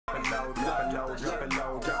low, drop it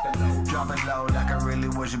low, drop it low. Drop it low like it really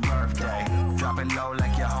was your birthday. Drop it low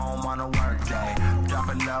like you're home on a work day. Drop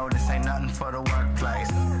it low, this ain't nothing for the workplace.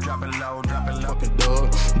 Drop it low, drop it low. Fuck it,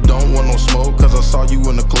 dog. Don't want no smoke, cause I saw you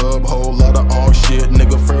in the club. Whole lot of all shit,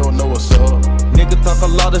 nigga. Pharaoh know what's up. Nigga talk a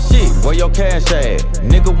lot of shit, where your cash at?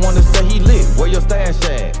 Nigga wanna say he lit, where your stash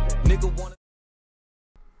at? Nigga wanna.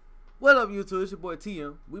 What up, YouTube? It's your boy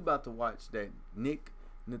TM. We about to watch that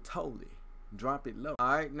Nittoli, Drop It Low.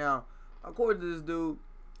 Alright, now, according to this dude,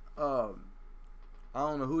 I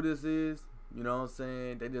don't know who this is, you know what I'm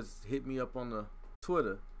saying? They just hit me up on the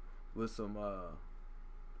Twitter with some,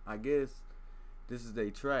 I guess this is their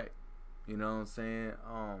track, you know what I'm saying?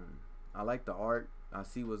 I like the art. I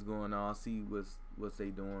see what's going on. I see what's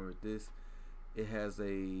they doing with this. It has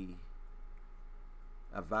a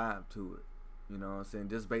vibe to it. You know what I'm saying?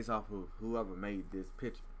 Just based off of whoever made this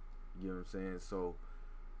picture. You know what I'm saying? So,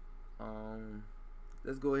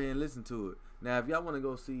 let's go ahead and listen to it. Now, if y'all want to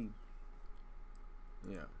go see,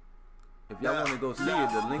 if y'all want to go see it,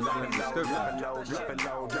 the link is in the description. Drop it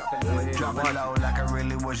low, drop it low, drop it low like it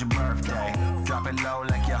really was your birthday. Drop it low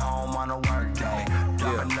like you're home on a work day.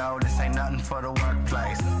 Drop it low, this ain't nothing for the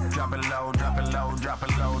workplace. Drop it low, drop it low, drop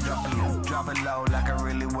it low, drop it low. Drop it low like it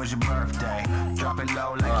really was your birthday. Drop it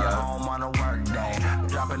low like you're home on a work day.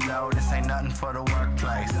 Drop it low, this ain't nothing for the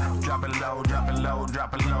workplace. Drop it low, drop it low,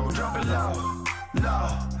 drop it low, drop it low. Low,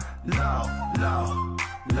 low, low,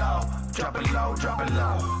 low. Drop it low, drop it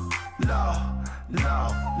low. Low, low,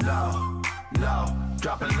 low, low.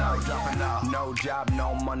 Drop it low, drop it low. No job,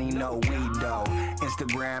 no money, no weed though.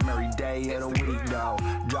 Instagram every day of the week though.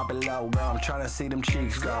 Drop it low, girl, I'm trying to see them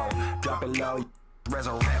cheeks go. Drop it low,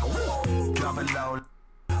 resurrect. Drop it low,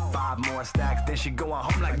 5 more stacks, then she going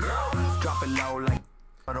home like girl. Drop it low like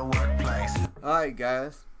for the workplace. Alright,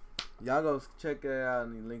 guys, y'all go check that out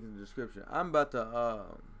in the link in the description. I'm about to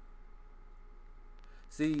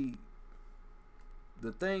see.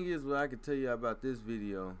 The thing is, what I can tell you about this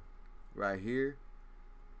video right here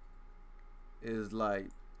is like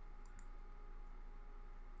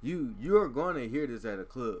you're going to hear this at a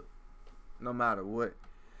club no matter what,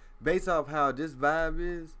 based off how this vibe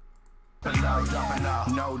is. No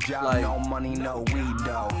job, like, no money, no weed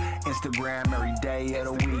though. Instagram every day of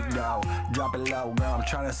the week though. Drop it low, girl, I'm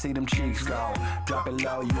trying to see them cheeks go. Drop it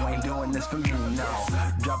low, you ain't doing this for me, no.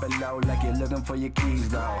 Drop it low like you're looking for your keys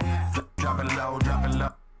though. Drop it low, drop it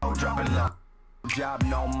low, drop it low. Job,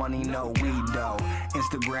 no money, no weed though.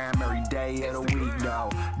 Instagram every day of the week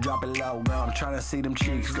though. Drop it low, girl, I'm trying to see them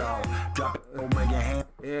cheeks go. Drop it low, make your hand.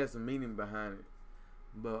 It has some meaning behind it,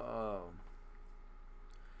 but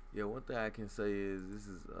yeah, one thing I can say is this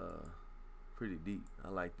is pretty deep. I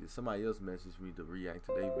like this. Somebody else messaged me to react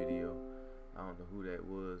to their video. I don't know who that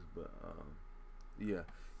was, but yeah,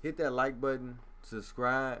 hit that like button,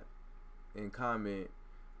 subscribe, and comment,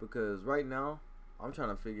 because right now I'm trying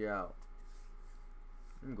to figure out.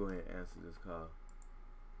 Let me go ahead and answer this call.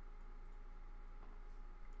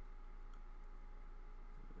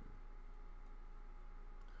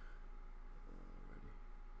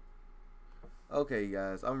 Okay,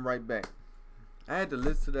 guys, I'm right back. I had to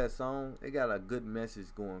listen to that song. It got a good message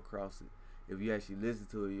going across it. If you actually listen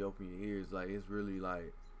to it, you open your ears. Like, it's really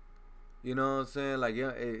like, you know what I'm saying? Like,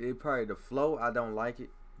 yeah, it probably the flow, I don't like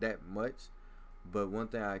it that much. But one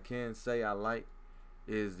thing I can say I like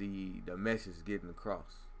is the message getting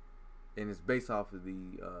across. And it's based off of the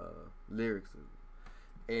lyrics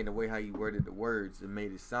and the way how he worded the words. It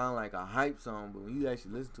made it sound like a hype song, but when you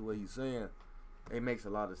actually listen to what he's saying, it makes a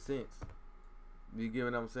lot of sense. You get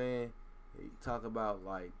what I'm saying? He talk about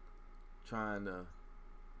like trying to.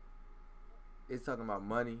 It's talking about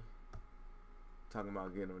money. Talking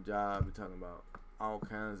about getting a job. It's talking about all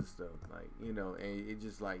kinds of stuff. Like, you know, and it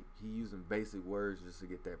just like he using basic words just to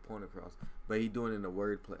get that point across. But he doing it in the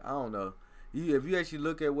wordplay. I don't know. If you actually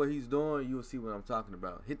look at what he's doing, you'll see what I'm talking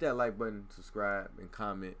about. Hit that like button, subscribe, and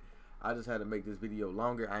comment. I just had to make this video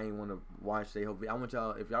longer. I ain't want to watch the whole video. I want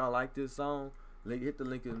y'all, if y'all like this song, hit the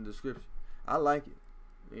link in the description. I like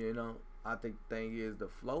it. You know, I think the thing is the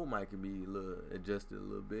flow might can be a little adjusted a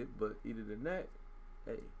little bit, but either than that,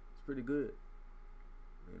 hey, it's pretty good.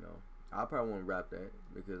 You know, I probably won't rap that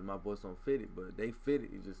because my voice don't fit it, but they fit it.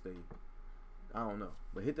 It's just I don't know.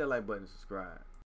 But hit that like button and subscribe.